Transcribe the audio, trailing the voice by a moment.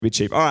be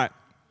cheap. All right,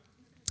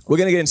 we're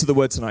going to get into the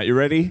word tonight. You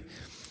ready?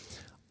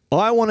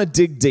 I want to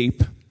dig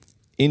deep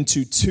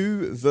into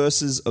 2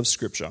 verses of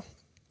Scripture.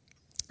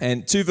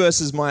 And 2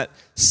 verses might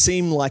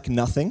seem like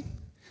nothing,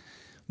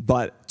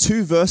 but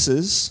 2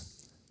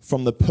 verses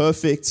from the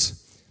perfect,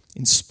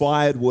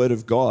 inspired Word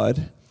of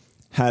God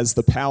has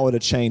the power to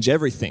change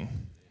everything.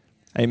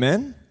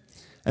 Amen?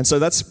 And so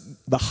that's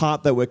the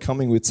heart that we're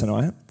coming with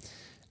tonight.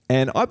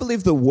 And I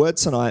believe the Word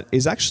tonight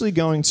is actually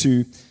going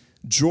to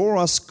draw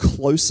us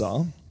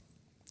closer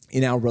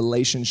in our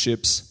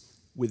relationships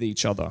with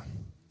each other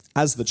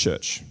as the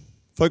church,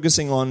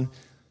 focusing on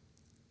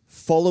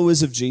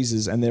followers of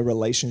Jesus and their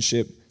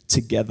relationship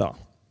together.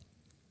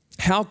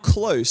 How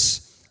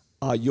close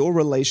are your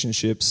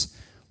relationships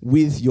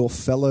with your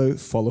fellow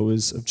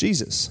followers of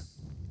Jesus?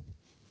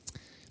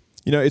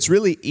 You know, it's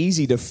really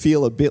easy to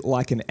feel a bit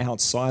like an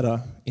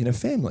outsider in a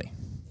family.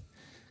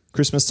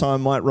 Christmas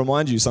time might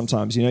remind you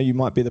sometimes, you know, you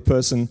might be the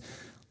person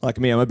like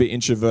me. I'm a bit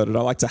introverted.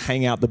 I like to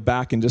hang out the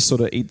back and just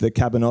sort of eat the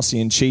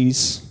cabanossi and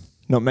cheese,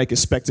 not make a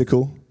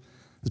spectacle.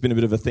 There's been a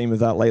bit of a theme of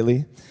that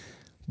lately.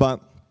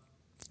 But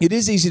it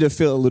is easy to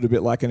feel a little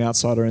bit like an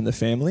outsider in the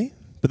family.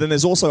 But then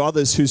there's also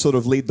others who sort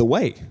of lead the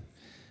way.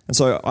 And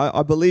so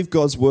I believe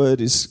God's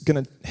word is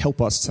going to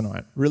help us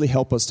tonight, really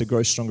help us to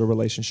grow stronger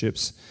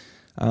relationships.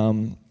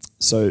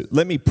 So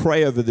let me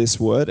pray over this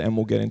word and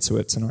we'll get into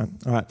it tonight.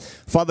 All right.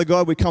 Father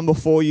God, we come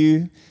before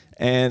you.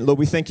 And Lord,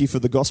 we thank you for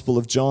the Gospel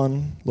of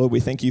John. Lord, we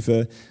thank you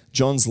for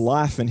John's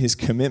life and his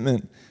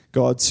commitment,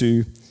 God,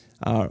 to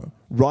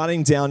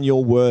writing down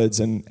your words,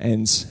 and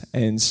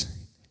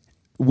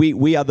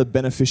we are the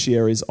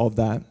beneficiaries of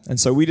that. And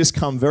so we just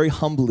come very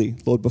humbly,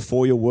 Lord,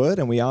 before your word,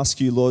 and we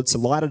ask you, Lord, to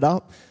light it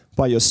up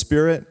by your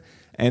Spirit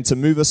and to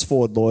move us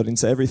forward, Lord,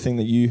 into everything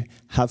that you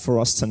have for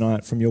us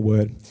tonight from your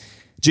word.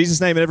 In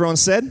Jesus' name, and everyone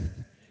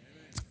said,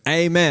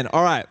 Amen.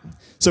 All right.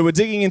 So we're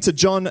digging into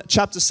John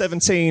chapter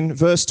 17,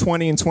 verse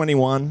 20 and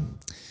 21.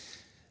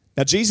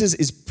 Now, Jesus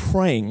is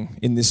praying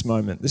in this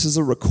moment. This is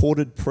a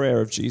recorded prayer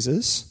of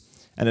Jesus,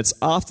 and it's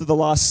after the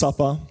Last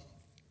Supper,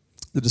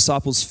 the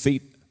disciples'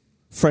 feet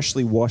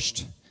freshly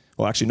washed.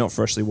 Well, actually not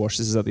freshly washed.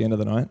 This is at the end of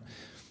the night.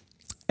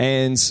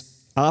 And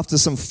after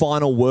some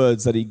final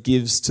words that he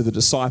gives to the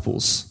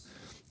disciples.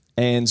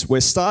 And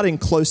we're starting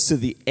close to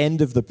the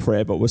end of the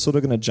prayer, but we're sort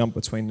of going to jump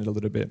between it a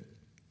little bit.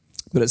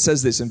 But it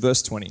says this in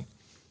verse 20.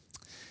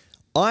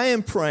 I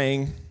am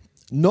praying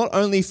not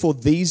only for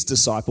these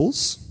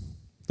disciples,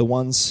 the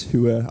ones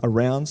who are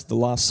around the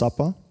Last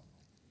Supper,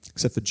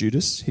 except for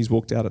Judas, he's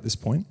walked out at this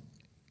point,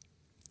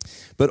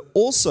 but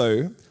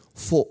also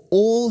for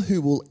all who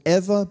will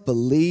ever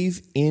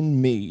believe in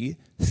me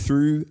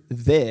through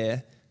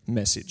their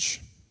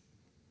message.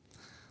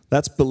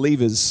 That's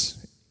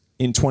believers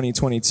in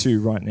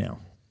 2022 right now.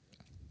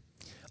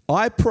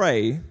 I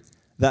pray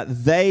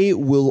that they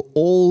will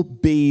all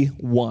be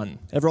one.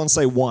 Everyone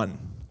say one.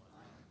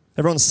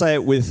 Everyone say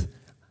it with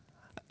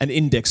an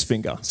index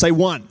finger. Say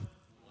one.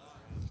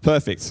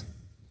 Perfect.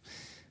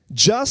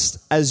 Just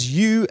as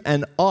you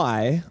and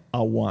I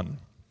are one.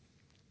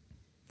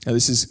 Now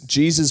this is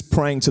Jesus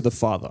praying to the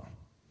Father.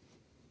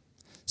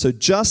 So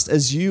just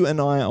as you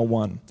and I are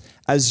one.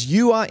 As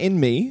you are in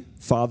me,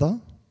 Father,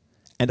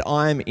 and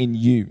I am in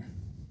you.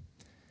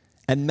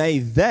 And may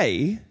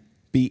they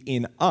be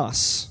in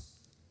us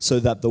so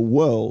that the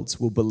world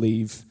will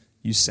believe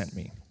you sent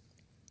me.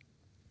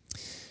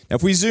 Now,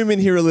 if we zoom in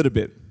here a little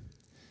bit,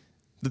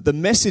 the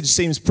message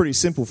seems pretty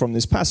simple from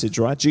this passage,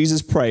 right?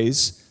 Jesus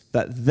prays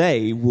that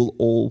they will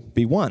all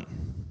be one.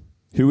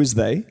 Who is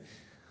they?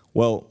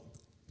 Well,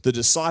 the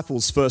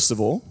disciples first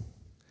of all,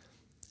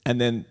 and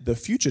then the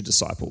future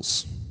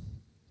disciples,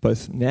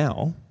 both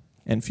now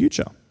and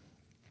future.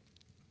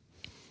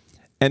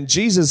 And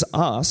Jesus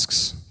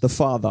asks the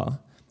Father,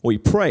 or he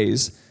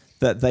prays,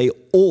 that they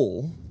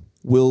all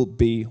will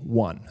be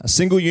one. A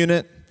single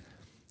unit,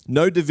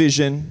 no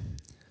division.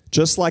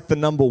 Just like the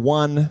number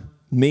 1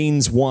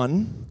 means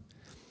one,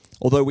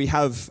 although we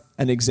have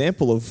an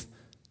example of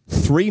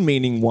 3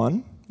 meaning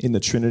one in the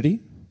Trinity,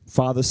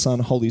 Father, Son,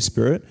 Holy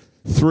Spirit,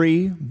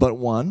 3 but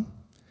 1,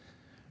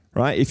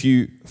 right? If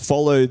you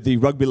follow the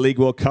Rugby League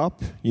World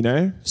Cup, you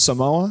know,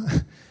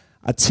 Samoa,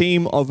 a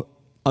team of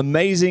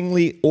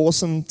amazingly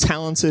awesome,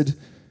 talented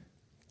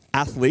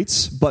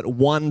athletes, but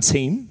one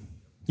team,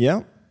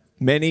 yeah?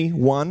 Many,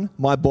 one,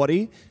 my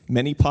body,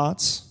 many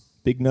parts,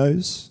 big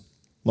nose,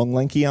 long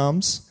lanky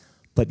arms,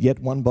 but yet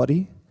one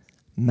body,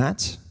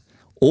 Matt,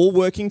 all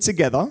working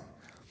together.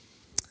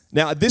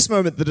 Now, at this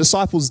moment, the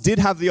disciples did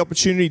have the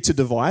opportunity to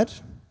divide.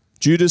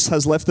 Judas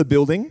has left the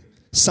building.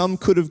 Some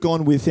could have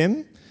gone with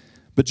him,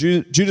 but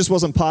Judas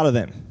wasn't part of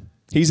them.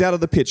 He's out of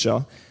the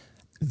picture.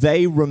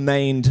 They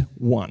remained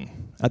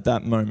one at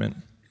that moment.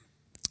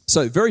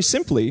 So, very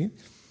simply,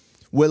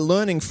 we're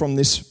learning from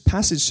this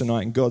passage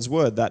tonight in God's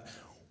word that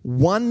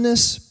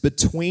oneness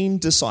between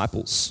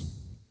disciples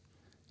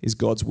is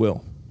God's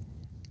will.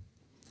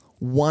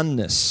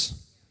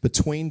 Oneness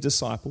between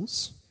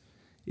disciples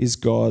is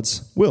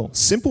God's will.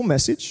 Simple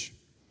message,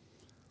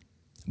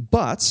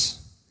 but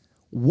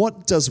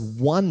what does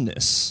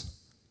oneness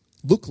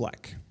look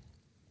like?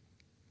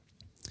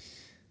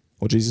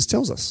 Well, Jesus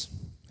tells us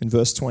in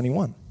verse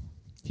 21.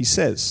 He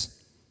says,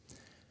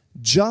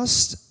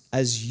 just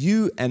as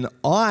you and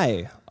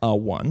I are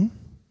one,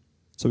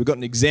 so we've got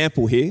an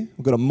example here,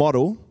 we've got a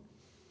model,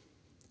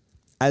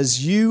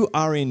 as you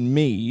are in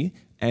me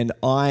and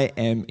I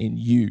am in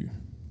you.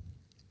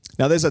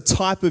 Now there's a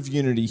type of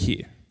unity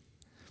here,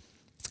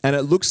 and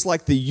it looks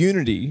like the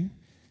unity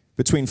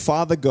between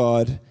Father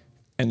God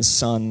and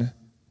Son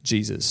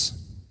Jesus.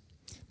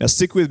 Now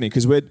stick with me,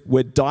 because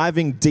we're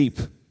diving deep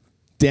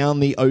down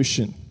the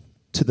ocean,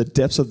 to the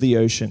depths of the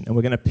ocean, and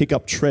we're going to pick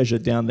up treasure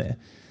down there.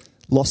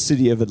 Lost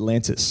city of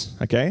Atlantis,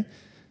 okay?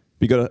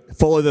 You got to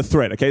follow the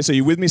thread, okay? So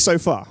you with me so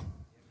far?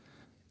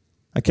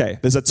 Okay,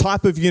 there's a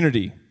type of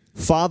unity,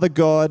 Father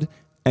God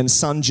and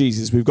Son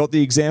Jesus. We've got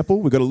the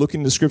example. We've got to look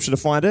into Scripture to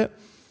find it.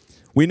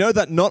 We know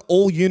that not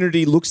all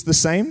unity looks the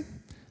same,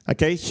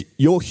 okay?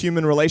 Your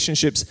human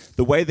relationships,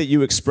 the way that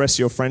you express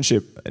your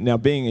friendship. Now,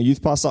 being a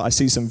youth pastor, I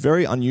see some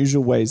very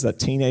unusual ways that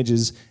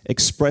teenagers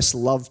express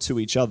love to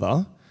each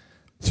other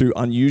through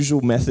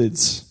unusual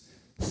methods.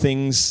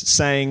 Things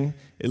saying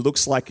it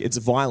looks like it's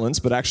violence,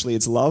 but actually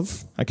it's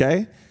love,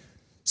 okay?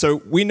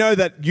 So we know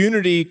that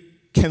unity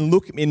can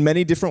look in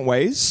many different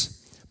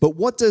ways, but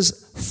what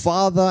does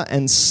Father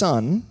and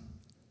Son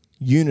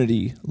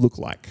unity look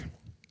like?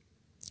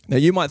 Now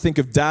you might think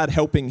of dad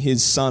helping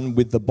his son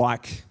with the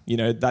bike,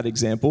 that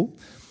example,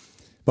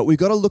 but we've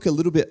got to look a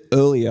little bit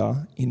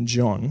earlier in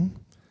John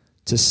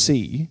to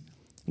see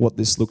what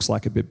this looks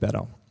like a bit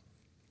better.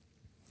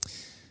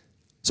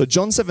 So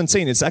John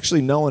 17, it's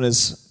actually known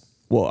as,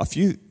 a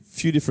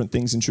few different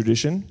things in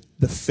tradition.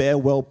 The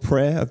farewell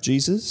prayer of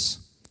Jesus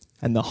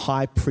and the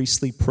high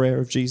priestly prayer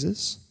of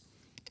Jesus.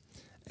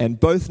 And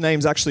both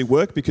names actually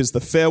work because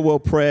the farewell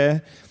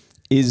prayer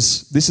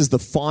is the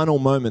final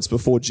moments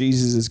before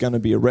Jesus is going to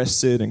be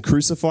arrested and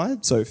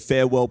crucified. So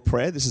farewell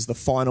prayer, this is the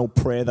final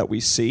prayer that we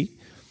see.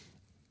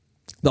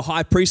 The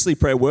high priestly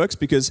prayer works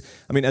because,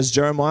 as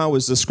Jeremiah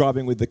was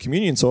describing with the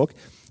communion talk,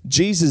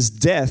 Jesus'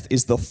 death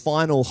is the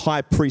final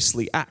high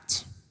priestly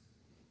act.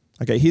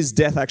 Okay, his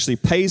death actually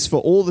pays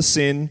for all the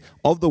sin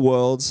of the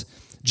world,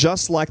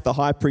 just like the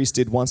high priest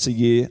did once a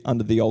year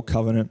under the old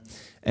covenant.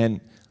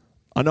 And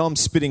I know I'm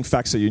spitting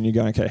facts at you and you're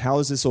going, okay, how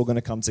is this all going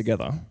to come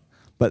together?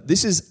 But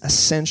this is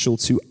essential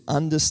to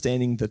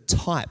understanding the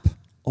type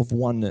of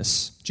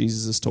oneness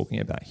Jesus is talking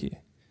about here.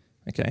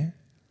 Okay?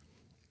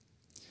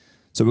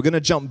 So we're going to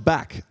jump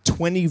back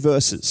 20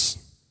 verses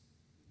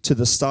to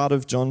the start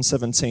of John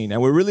 17. And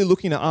we're really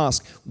looking to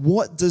ask,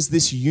 what does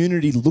this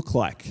unity look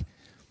like?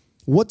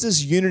 What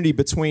does unity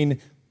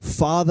between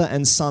Father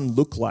and Son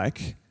look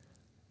like?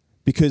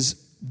 Because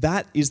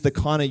that is the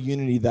kind of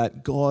unity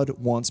that God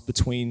wants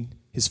between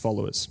his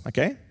followers.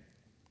 Okay?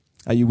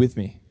 Are you with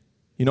me?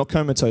 You're not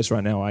comatose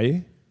right now, are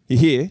you? You're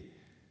here?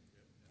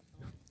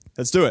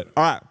 Let's do it.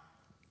 All right.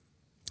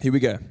 Here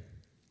we go.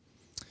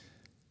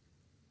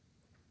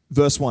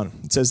 Verse 1,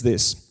 it says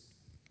this.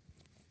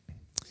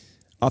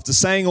 After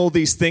saying all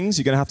these things,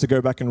 you're going to have to go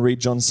back and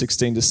read John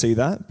 16 to see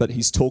that, but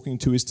he's talking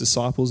to his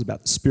disciples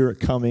about the Spirit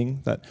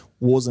coming, that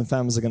wars and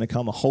famines are going to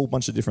come, a whole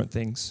bunch of different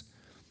things.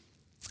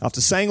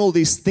 After saying all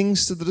these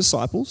things to the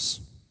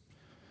disciples,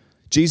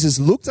 Jesus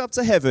looked up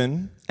to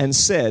heaven and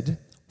said,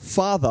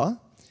 Father,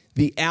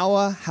 the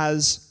hour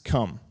has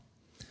come.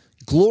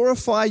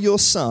 Glorify your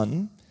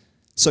Son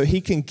so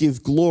he can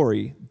give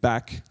glory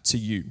back to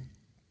you.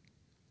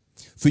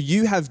 For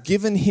you have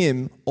given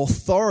him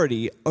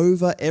authority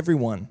over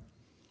everyone.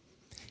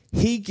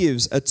 He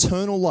gives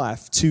eternal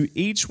life to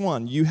each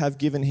one you have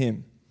given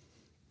him.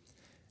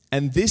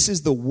 And this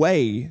is the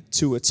way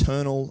to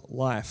eternal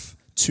life,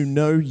 to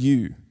know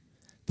you,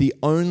 the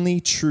only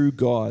true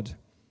God,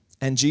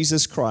 and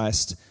Jesus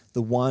Christ,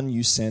 the one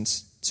you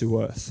sent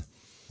to earth.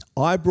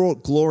 I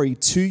brought glory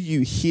to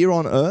you here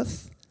on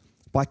earth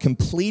by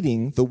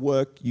completing the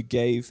work you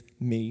gave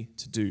me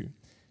to do.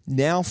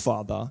 Now,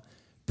 Father,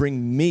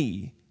 bring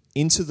me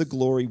into the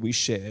glory we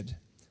shared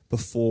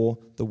before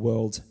the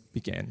world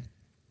began.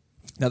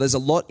 Now, there's a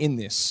lot in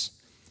this,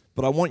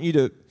 but I want you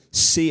to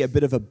see a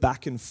bit of a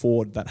back and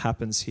forward that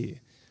happens here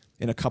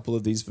in a couple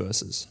of these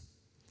verses.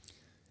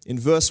 In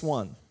verse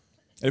 1,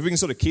 if we can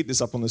sort of keep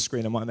this up on the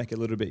screen, it might make it a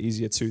little bit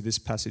easier too, this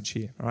passage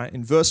here. All right?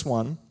 In verse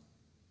 1,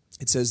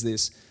 it says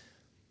this,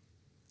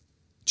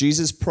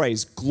 Jesus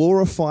prays,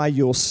 glorify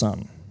your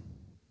Son.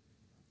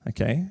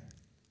 Okay?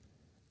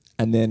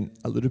 And then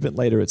a little bit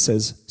later it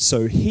says,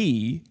 so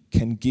he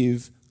can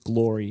give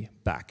glory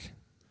back.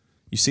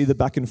 You see the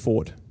back and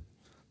forward.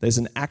 There's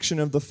an action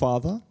of the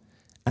Father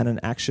and an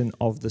action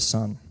of the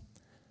Son.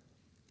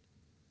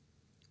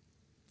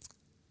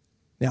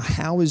 Now,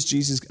 how is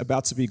Jesus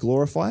about to be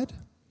glorified?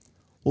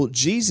 Well,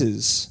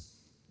 Jesus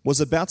was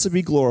about to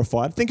be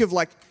glorified. Think of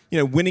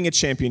winning a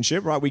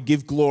championship, right? We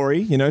give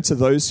glory, to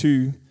those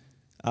who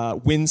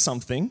win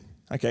something,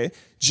 okay?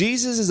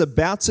 Jesus is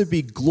about to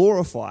be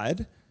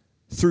glorified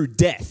through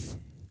death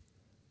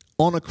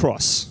on a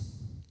cross.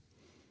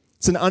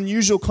 It's an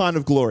unusual kind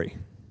of glory.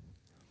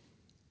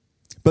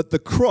 But the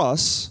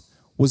cross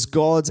was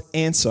God's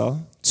answer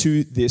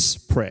to this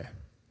prayer.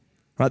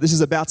 Right? This is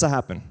about to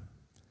happen.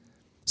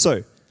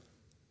 So,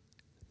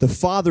 the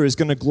Father is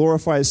going to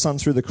glorify his Son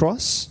through the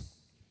cross,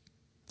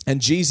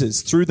 and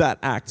Jesus, through that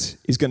act,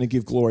 is going to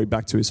give glory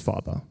back to his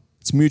Father.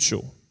 It's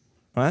mutual,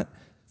 right?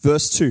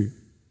 Verse 2,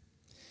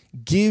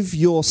 give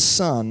your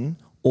Son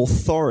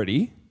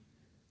authority,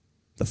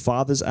 the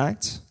Father's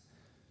act,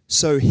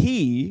 so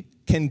he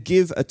can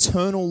give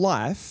eternal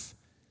life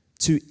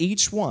to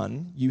each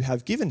one you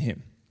have given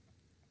him.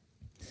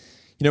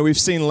 You know, we've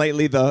seen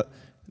lately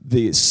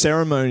the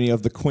ceremony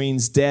of the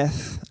Queen's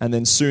death and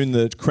then soon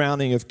the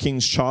crowning of King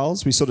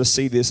Charles. We sort of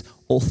see this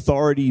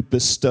authority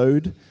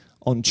bestowed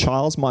on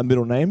Charles, my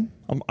middle name.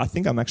 I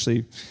think I'm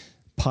actually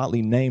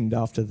partly named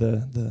after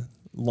the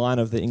line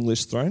of the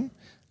English throne.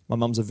 My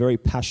mum's a very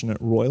passionate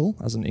royal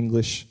as an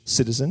English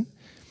citizen.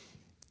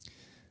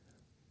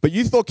 But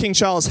you thought King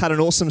Charles had an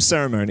awesome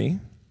ceremony.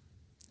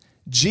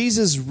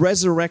 Jesus'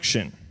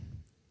 resurrection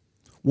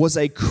was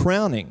a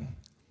crowning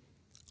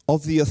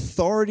of the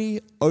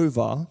authority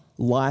over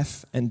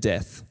life and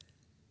death.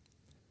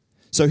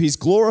 So he's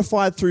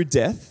glorified through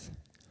death,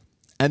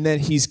 and then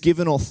he's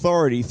given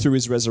authority through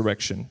his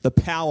resurrection, the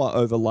power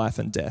over life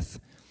and death.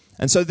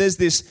 And so there's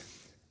this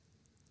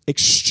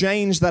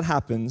exchange that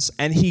happens,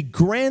 and he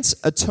grants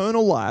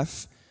eternal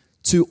life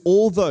to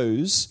all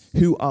those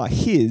who are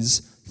his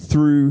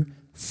through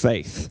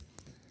faith.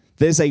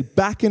 There's a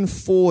back and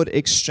forward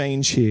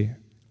exchange here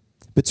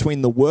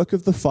between the work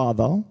of the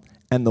Father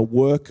and the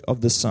work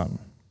of the Son.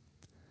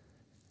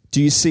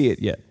 Do you see it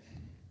yet?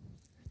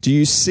 Do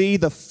you see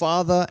the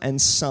Father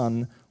and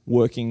Son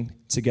working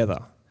together?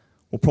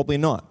 Well, probably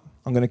not.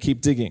 I'm going to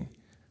keep digging.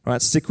 All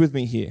right, stick with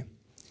me here.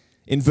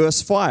 In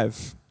verse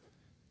 5,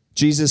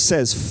 Jesus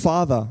says,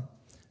 Father,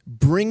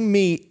 bring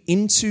me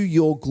into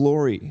your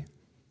glory.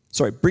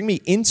 Bring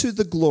me into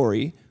the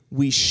glory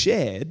we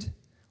shared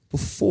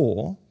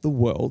before the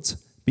world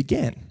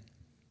began.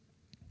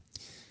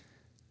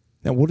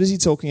 Now, what is he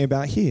talking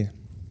about here?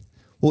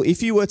 Well,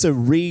 if you were to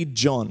read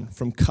John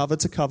from cover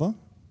to cover,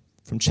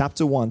 from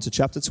chapter 1 to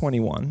chapter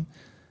 21,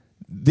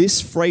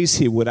 this phrase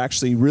here would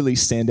actually really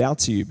stand out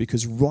to you,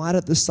 because right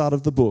at the start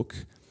of the book,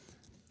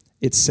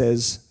 it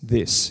says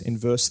this in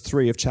verse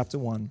 3 of chapter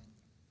 1.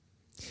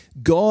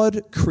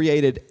 God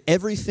created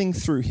everything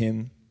through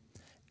him,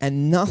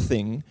 and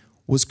nothing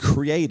was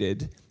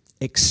created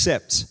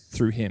except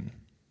through him.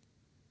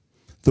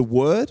 The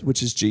Word,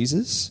 which is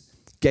Jesus,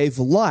 gave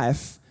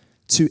life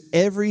to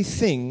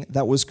everything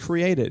that was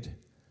created,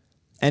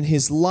 and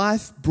his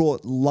life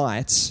brought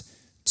light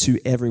to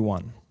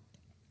everyone.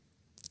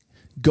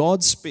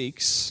 God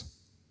speaks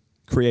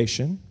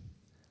creation,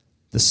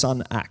 the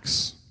Son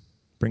acts,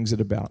 brings it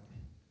about.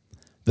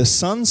 The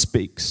Son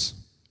speaks,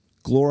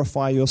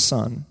 glorify your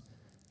Son,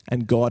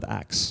 and God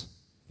acts.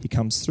 He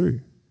comes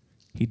through.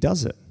 He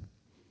does it.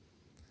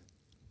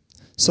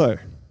 So,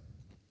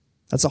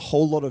 that's a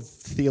whole lot of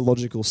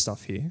theological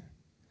stuff here.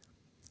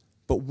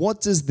 But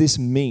what does this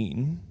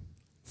mean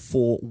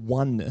for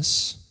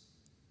oneness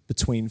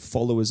between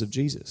followers of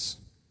Jesus?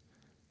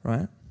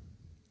 Right?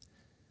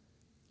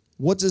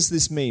 What does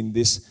this mean?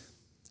 This,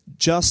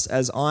 just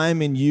as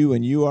I'm in you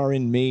and you are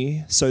in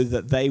me, so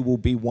that they will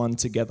be one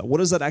together. What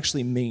does that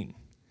actually mean?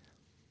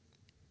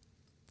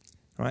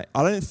 Right?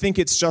 I don't think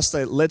it's just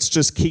a let's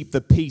just keep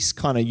the peace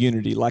kind of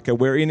unity, like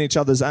we're in each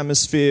other's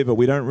atmosphere, but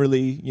we don't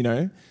really,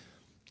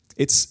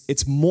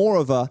 It's more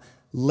of a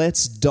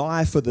let's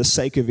die for the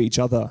sake of each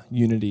other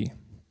unity.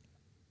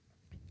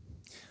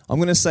 I'm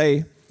going to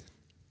say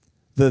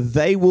that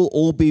they will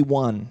all be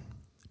one,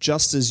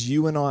 just as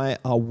you and I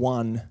are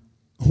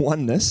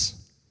oneness.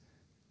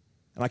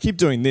 And I keep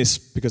doing this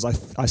because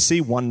I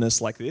see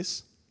oneness like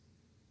this.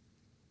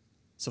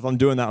 So if I'm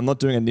doing that, I'm not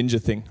doing a ninja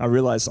thing. I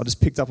realize I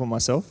just picked up on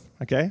myself,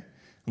 okay?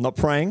 I'm not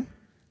praying.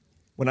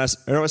 When I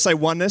say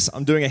oneness,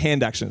 I'm doing a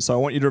hand action. So I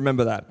want you to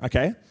remember that,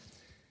 okay?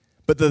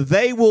 But the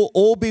they will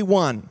all be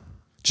one,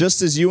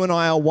 just as you and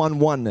I are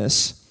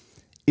oneness,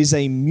 is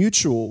a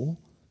mutual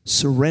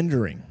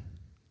surrendering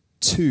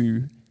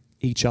to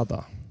each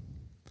other.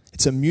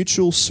 It's a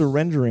mutual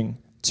surrendering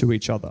to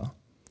each other.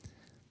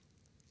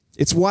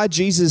 It's why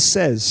Jesus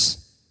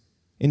says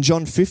in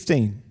John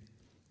 15,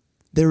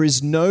 there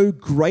is no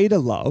greater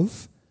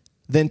love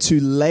than to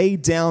lay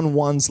down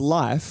one's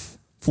life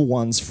for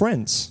one's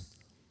friends.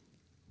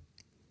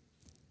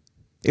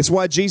 It's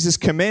why Jesus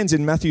commands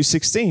in Matthew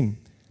 16,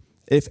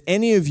 if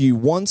any of you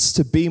wants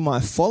to be my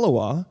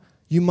follower,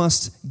 you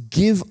must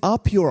give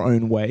up your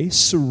own way,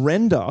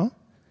 surrender,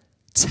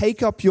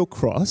 take up your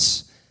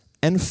cross,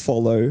 and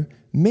follow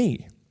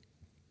me.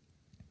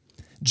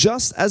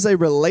 Just as a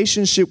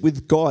relationship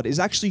with God is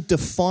actually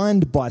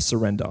defined by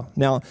surrender.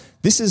 Now,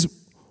 this is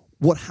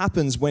what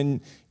happens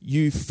when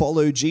you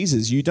follow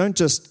Jesus. You don't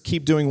just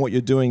keep doing what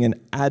you're doing and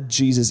add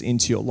Jesus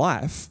into your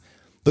life.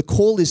 The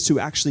call is to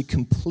actually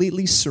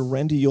completely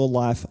surrender your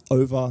life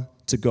over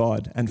to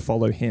God and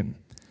follow him.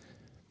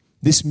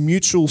 This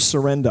mutual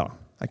surrender,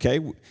 okay?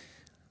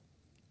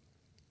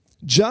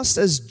 Just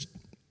as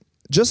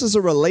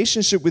a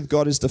relationship with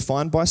God is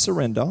defined by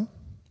surrender,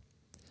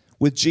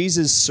 with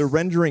Jesus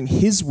surrendering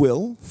his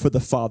will for the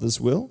Father's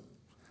will,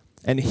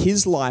 and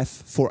his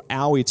life for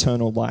our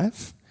eternal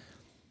life,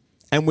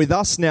 and with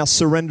us now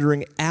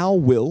surrendering our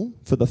will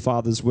for the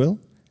Father's will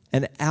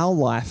and our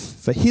life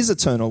for his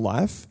eternal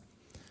life,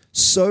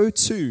 so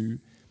too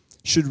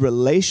should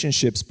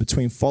relationships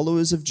between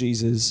followers of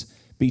Jesus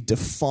be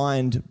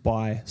defined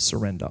by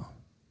surrender.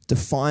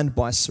 Defined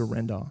by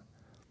surrender.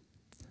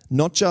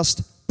 Not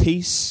just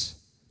peace,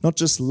 not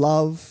just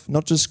love,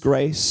 not just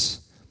grace,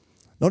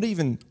 not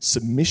even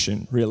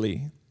submission,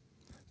 really.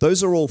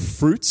 Those are all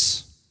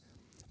fruits,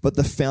 but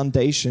the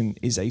foundation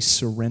is a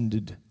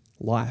surrendered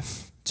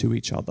life to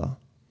each other.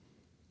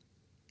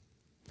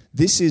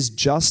 This is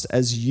just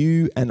as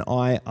you and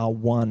I are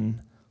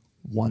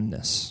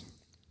oneness.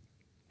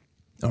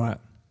 All right.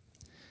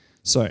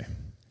 So,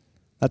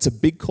 that's a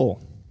big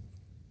call.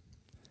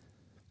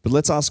 But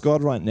let's ask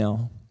God right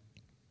now,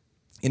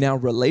 in our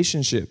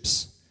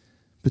relationships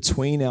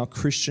between our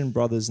Christian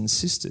brothers and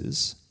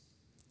sisters,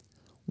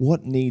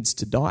 what needs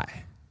to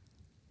die?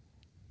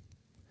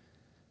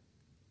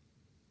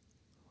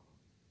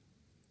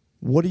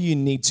 What do you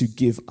need to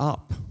give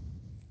up?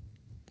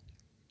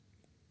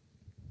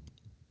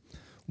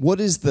 What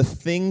is the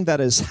thing that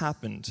has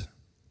happened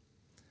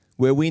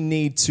where we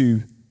need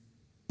to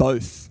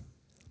both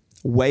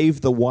wave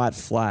the white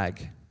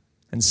flag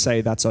and say,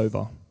 that's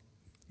over.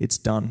 It's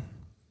done.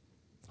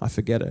 I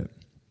forget it.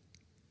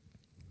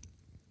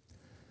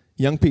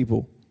 Young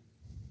people,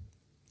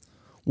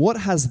 what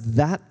has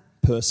that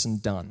person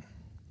done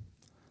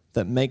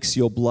that makes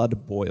your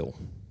blood boil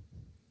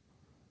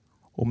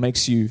or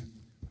makes you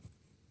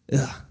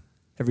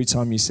every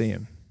time you see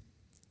him?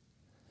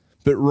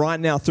 But right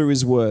now through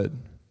his word,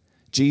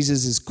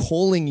 Jesus is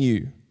calling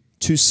you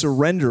to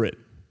surrender it.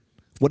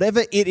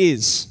 Whatever it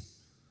is,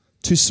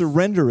 to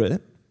surrender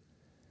it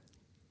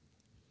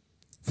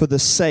for the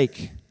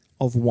sake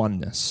of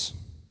oneness.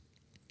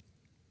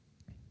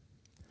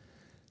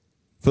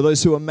 For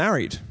those who are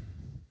married,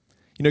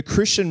 you know,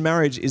 Christian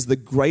marriage is the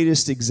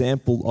greatest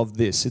example of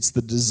this. It's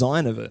the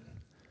design of it.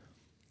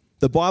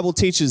 The Bible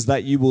teaches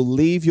that you will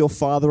leave your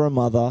father and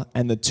mother,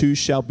 and the two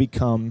shall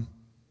become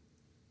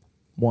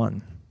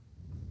one.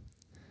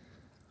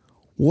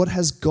 What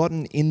has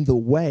gotten in the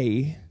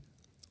way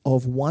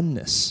of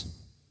oneness?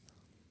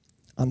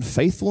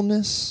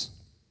 Unfaithfulness,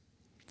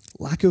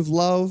 lack of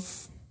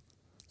love,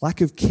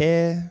 lack of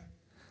care,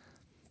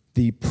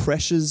 the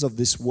pressures of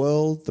this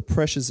world, the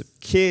pressures of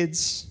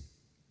kids.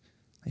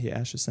 I hear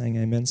Asher saying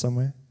amen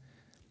somewhere.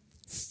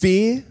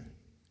 Fear,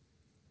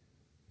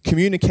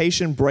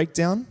 communication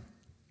breakdown.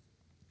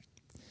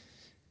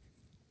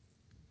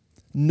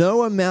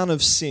 No amount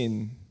of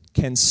sin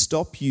can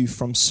stop you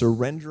from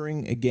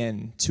surrendering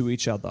again to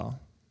each other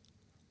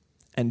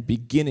and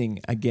beginning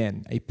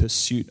again a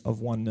pursuit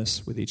of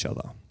oneness with each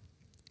other.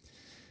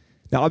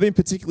 Now, I've been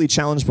particularly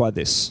challenged by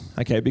this,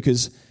 okay,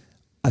 because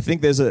I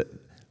think there's at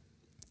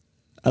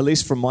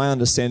least from my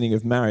understanding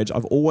of marriage,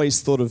 I've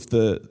always thought of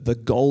the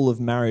goal of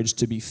marriage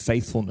to be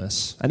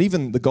faithfulness, and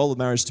even the goal of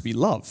marriage to be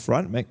love,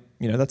 right?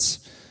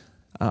 That's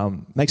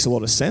makes a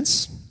lot of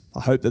sense. I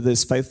hope that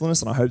there's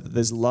faithfulness, and I hope that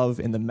there's love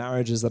in the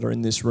marriages that are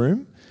in this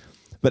room.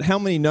 But how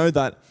many know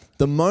that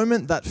the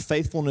moment that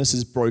faithfulness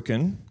is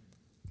broken,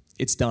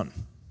 it's done?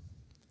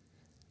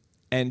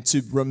 And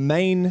to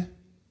remain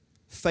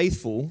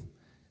faithful,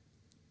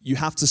 you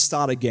have to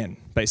start again,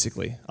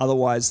 basically.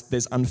 Otherwise,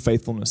 there's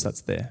unfaithfulness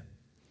that's there.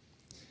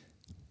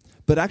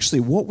 But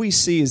actually, what we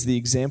see as the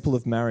example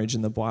of marriage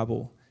in the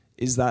Bible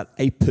is that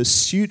a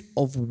pursuit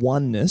of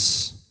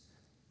oneness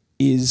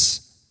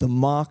is the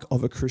mark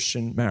of a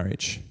Christian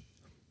marriage.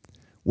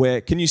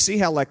 Where, can you see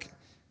how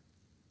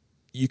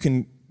you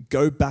can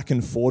go back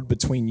and forward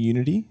between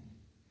unity?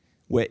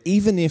 Where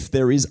even if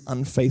there is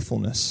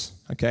unfaithfulness,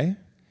 okay,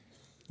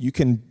 you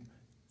can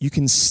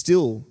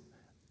still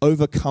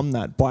overcome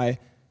that by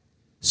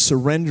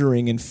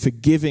surrendering and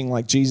forgiving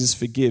like Jesus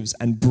forgives,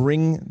 and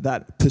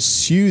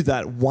pursue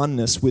that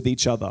oneness with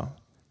each other.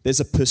 There's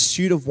a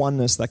pursuit of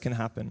oneness that can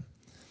happen.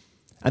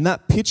 And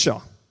that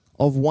picture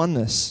of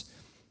oneness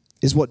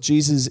is what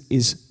Jesus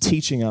is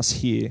teaching us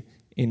here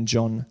in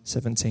John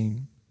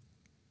 17.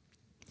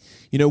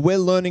 You know, we're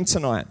learning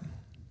tonight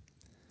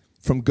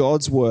from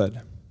God's word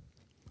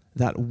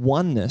that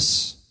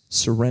oneness,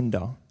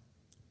 surrender,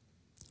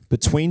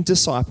 between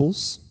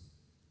disciples,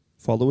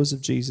 followers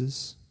of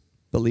Jesus,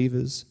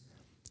 believers,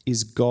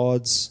 is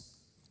God's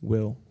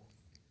will.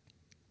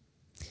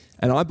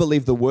 And I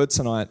believe the word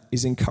tonight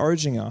is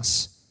encouraging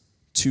us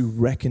to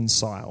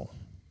reconcile,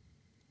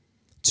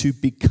 to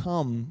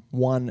become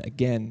one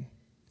again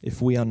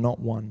if we are not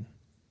one,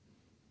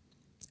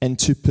 and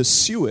to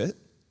pursue it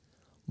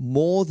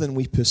more than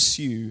we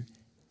pursue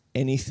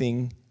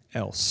anything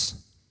else.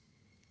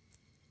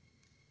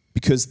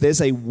 Because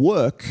there's a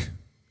work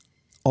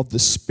of the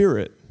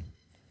Spirit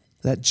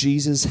that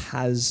Jesus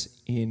has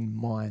in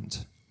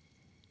mind.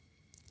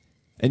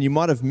 And you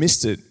might have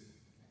missed it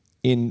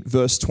in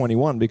verse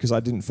 21 because I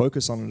didn't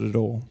focus on it at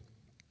all.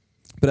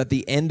 But at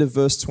the end of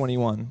verse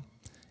 21,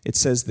 it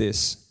says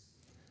this: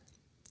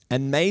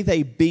 "And may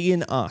they be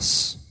in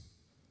us,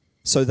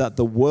 so that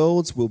the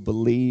world will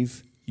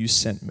believe you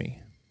sent me."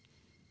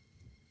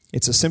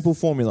 It's a simple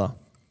formula.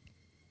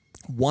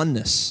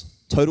 Oneness,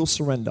 total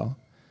surrender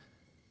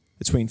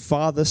between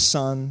Father,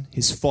 Son,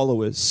 his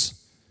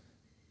followers,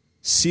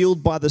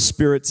 sealed by the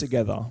Spirit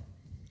together,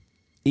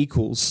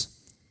 equals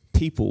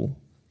people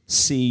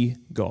see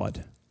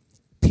God.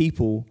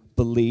 People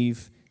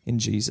believe in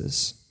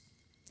Jesus.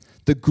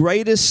 The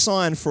greatest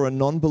sign for a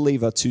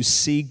non-believer to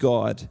see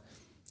God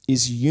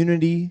is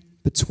unity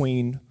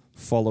between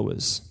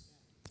followers.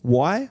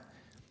 Why?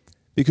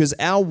 Because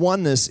our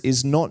oneness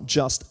is not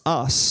just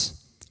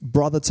us,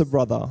 brother to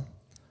brother,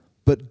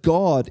 but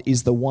God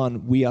is the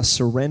one we are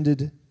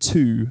surrendered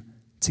to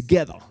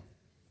together.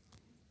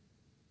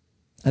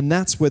 And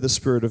that's where the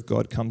Spirit of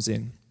God comes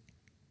in.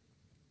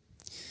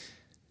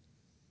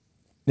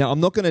 Now,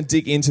 I'm not going to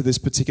dig into this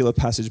particular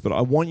passage, but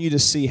I want you to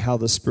see how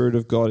the Spirit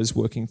of God is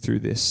working through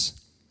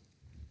this.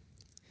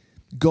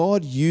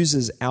 God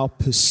uses our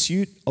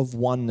pursuit of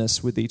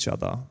oneness with each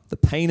other, the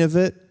pain of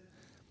it,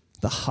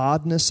 the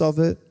hardness of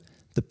it,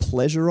 the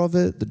pleasure of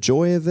it, the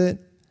joy of it,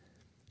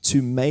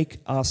 to make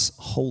us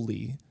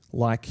holy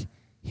like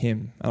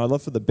Him. And I'd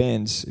love for the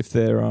band, if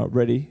they're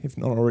ready, if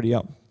not already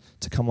up,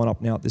 to come on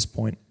up now at this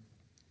point.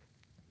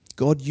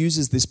 God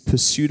uses this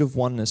pursuit of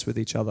oneness with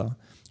each other.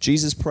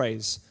 Jesus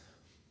prays,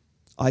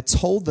 I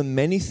told them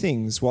many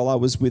things while I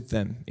was with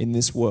them in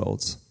this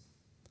world,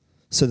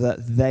 so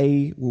that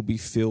they will be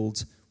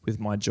filled with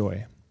my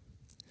joy.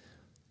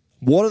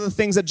 What are the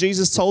things that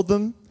Jesus told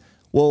them?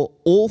 Well,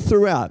 all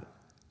throughout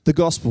the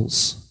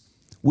Gospels,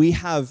 we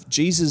have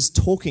Jesus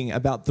talking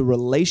about the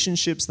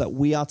relationships that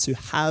we are to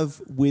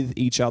have with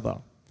each other,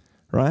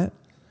 right?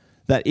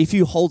 That if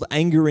you hold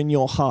anger in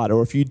your heart,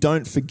 or if you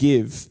don't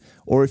forgive,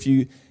 or if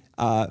you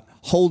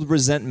hold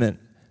resentment,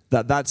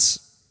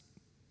 that's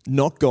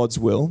not God's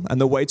will, and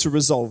the way to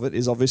resolve it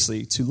is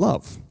obviously to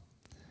love,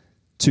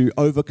 to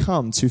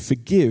overcome, to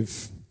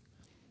forgive.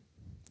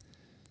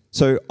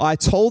 So I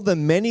told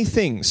them many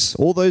things,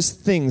 all those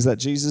things that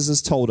Jesus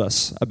has told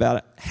us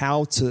about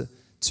how to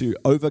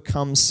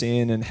overcome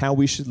sin and how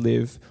we should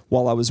live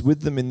while I was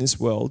with them in this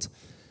world,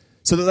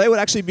 so that they would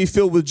actually be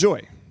filled with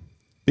joy.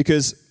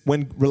 Because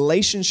when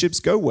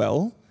relationships go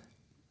well,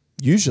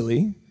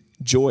 usually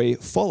joy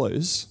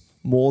follows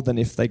more than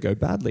if they go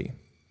badly.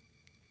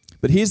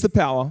 But here's the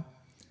power.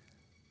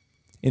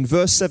 In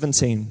verse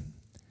 17,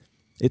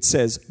 it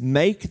says,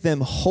 make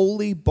them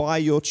holy by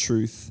your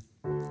truth.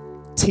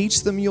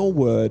 Teach them your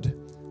word,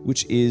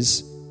 which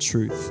is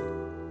truth.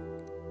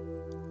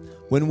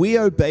 When we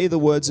obey the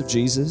words of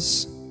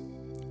Jesus,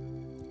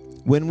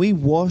 when we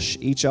wash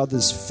each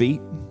other's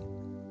feet,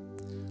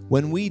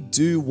 when we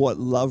do what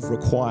love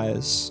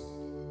requires,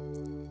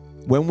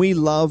 when we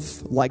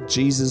love like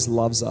Jesus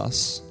loves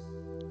us,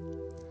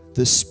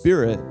 the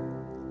Spirit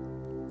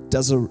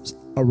does a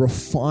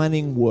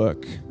refining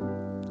work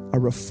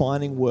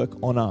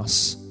on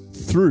us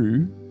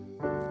through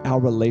our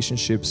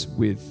relationships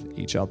with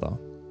each other.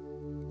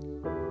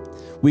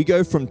 We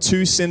go from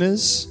two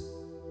sinners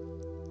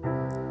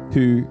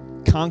who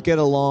can't get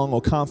along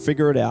or can't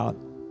figure it out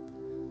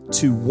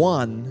to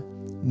one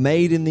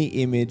made in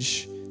the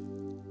image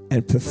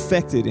and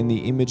perfected in the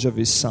image of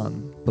His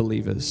Son,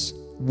 believers.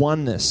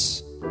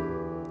 Oneness,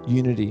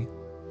 unity.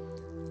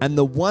 And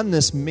the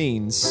oneness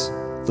means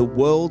the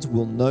world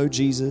will know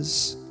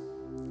Jesus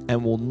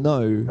and will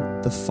know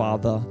the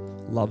Father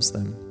loves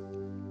them.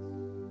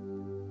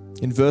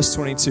 In verse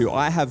 22,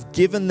 I have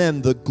given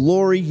them the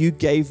glory you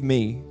gave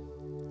me,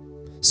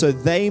 so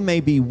they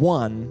may be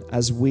one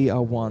as we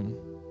are one.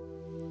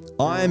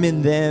 I am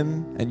in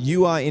them and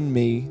you are in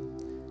me.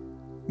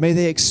 May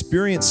they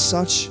experience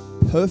such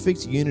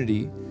perfect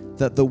unity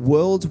that the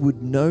world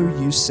would know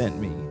you sent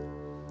me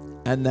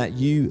and that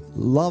you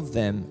love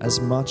them as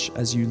much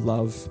as you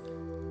love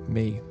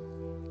me.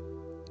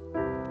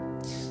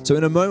 So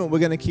in a moment, we're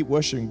going to keep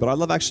worshiping, but I'd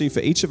love actually for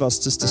each of us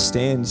just to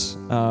stand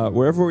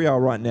wherever we are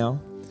right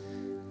now.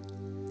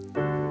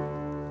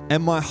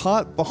 And my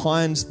heart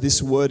behind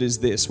this word is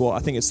this. Well, I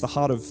think it's the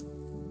heart of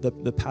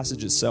the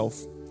passage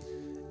itself,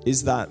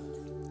 is that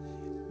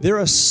there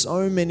are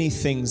so many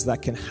things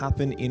that can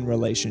happen in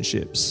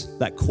relationships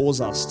that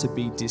cause us to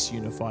be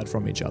disunified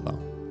from each other.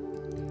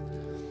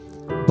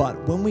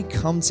 But when we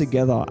come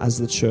together as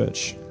the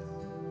church,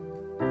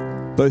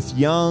 both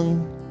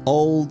young,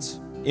 old,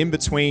 in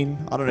between,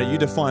 I don't know, you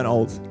define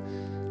old,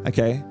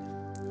 okay?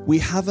 We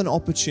have an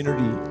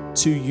opportunity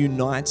to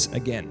unite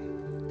again.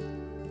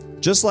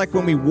 Just like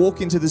when we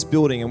walk into this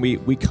building and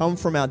we come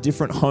from our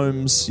different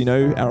homes, you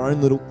know, our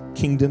own little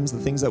kingdoms, the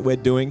things that we're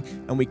doing,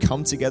 and we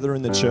come together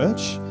in the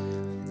church,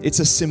 it's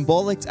a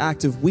symbolic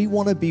act of we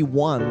want to be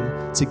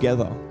one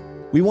together.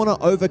 We want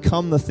to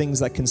overcome the things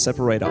that can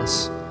separate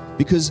us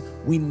because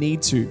we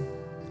need to,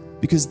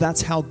 because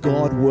that's how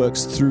God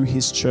works through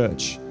His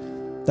church.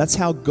 That's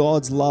how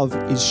God's love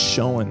is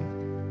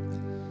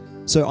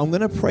shown. So I'm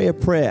going to pray a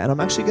prayer, and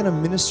I'm actually going to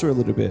minister a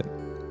little bit.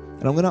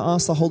 And I'm going to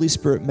ask the Holy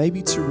Spirit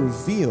maybe to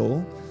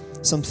reveal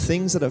some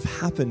things that have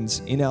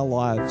happened in our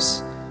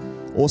lives,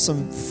 or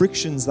some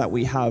frictions that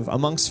we have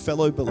amongst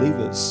fellow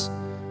believers,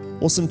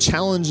 or some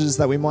challenges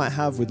that we might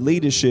have with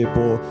leadership,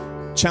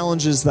 or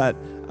challenges that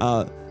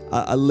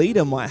a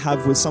leader might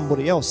have with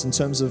somebody else in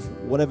terms of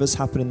whatever's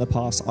happened in the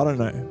past. I don't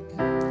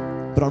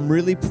know. But I'm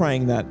really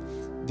praying that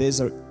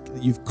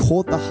you've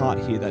caught the heart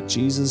here that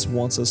Jesus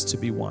wants us to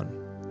be one.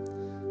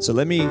 So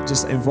let me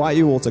just invite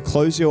you all to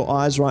close your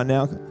eyes right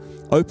now,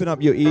 open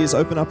up your ears,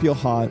 open up your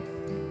heart,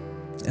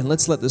 and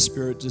let's let the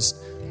Spirit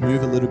just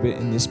move a little bit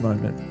in this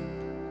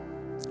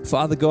moment.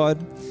 Father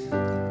God,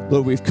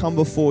 Lord, we've come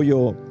before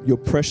your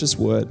precious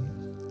word,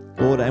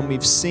 Lord, and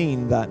we've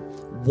seen that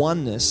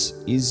oneness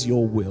is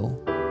your will.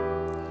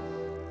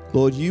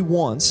 Lord, you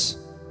want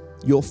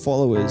your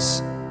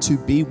followers to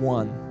be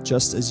one,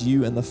 just as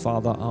you and the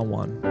Father are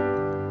one.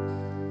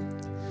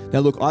 Now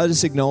look, I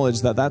just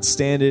acknowledge that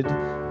standard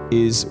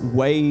is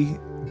way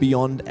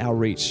beyond our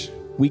reach.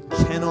 We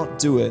cannot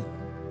do it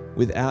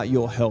without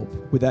your help,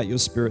 without your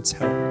Spirit's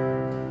help.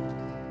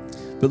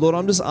 But Lord,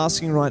 I'm just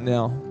asking right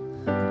now,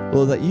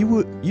 Lord, that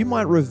you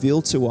might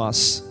reveal to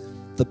us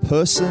the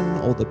person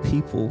or the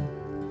people,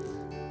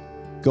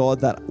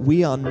 God, that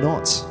we are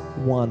not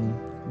one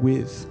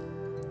with.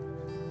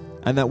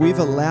 And that we've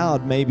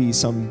allowed maybe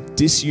some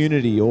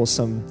disunity or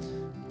some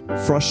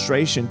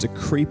frustration to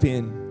creep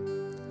in,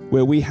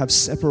 where we have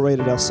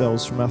separated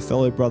ourselves from our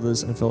fellow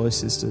brothers and fellow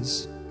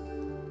sisters.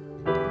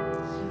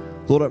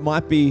 Lord, it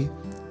might be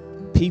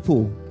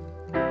people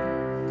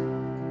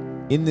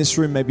in this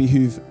room maybe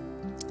who've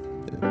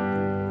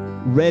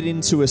read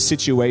into a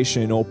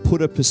situation or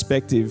put a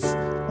perspective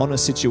on a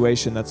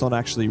situation that's not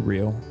actually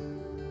real.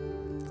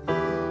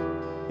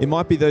 It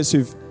might be those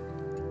who've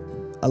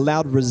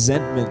allowed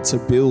resentment to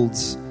build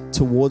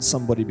towards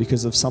somebody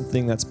because of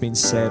something that's been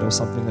said or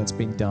something that's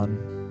been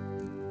done.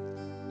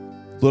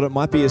 Lord, it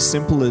might be as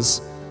simple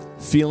as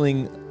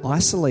feeling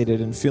isolated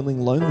and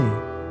feeling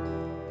lonely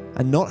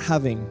and not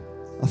having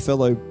a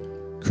fellow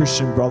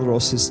Christian brother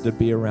or sister to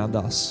be around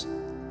us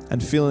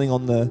and feeling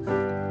on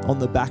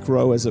the back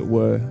row, as it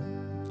were,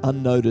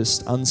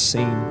 unnoticed,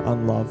 unseen,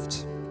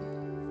 unloved.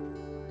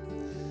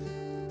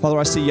 Father,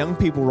 I see young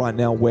people right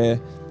now where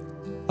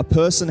a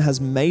person has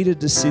made a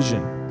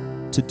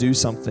decision to do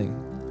something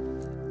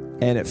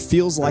and it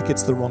feels like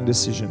it's the wrong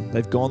decision.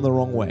 They've gone the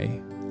wrong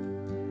way.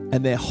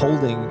 And they're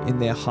holding in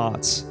their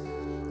hearts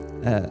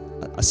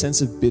a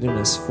sense of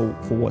bitterness for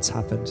what's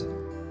happened.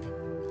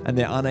 And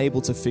they're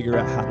unable to figure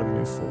out how to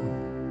move forward.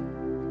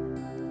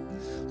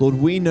 Lord,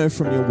 we know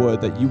from your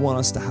word that you want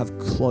us to have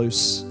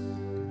close,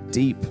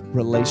 deep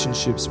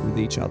relationships with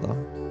each other.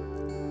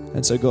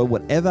 And so, God,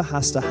 whatever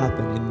has to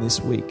happen in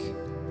this week,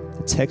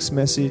 a text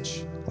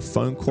message, a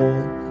phone call,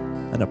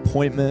 an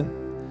appointment,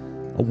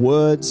 a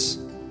words,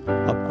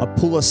 a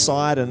pull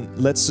aside and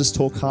let's just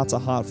talk heart to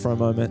heart for a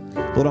moment.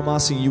 Lord, I'm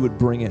asking you would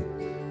bring it.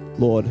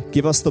 Lord,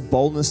 give us the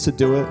boldness to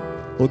do it.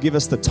 Lord, give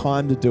us the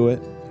time to do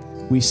it.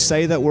 We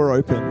say that we're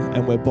open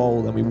and we're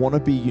bold and we want to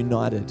be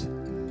united.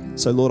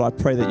 So, Lord, I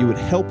pray that you would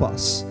help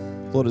us,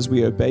 Lord, as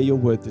we obey your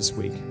word this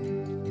week.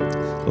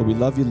 Lord, we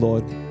love you,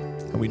 Lord,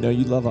 and we know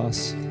you love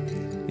us.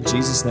 In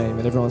Jesus' name,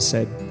 and everyone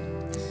said,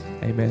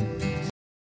 amen.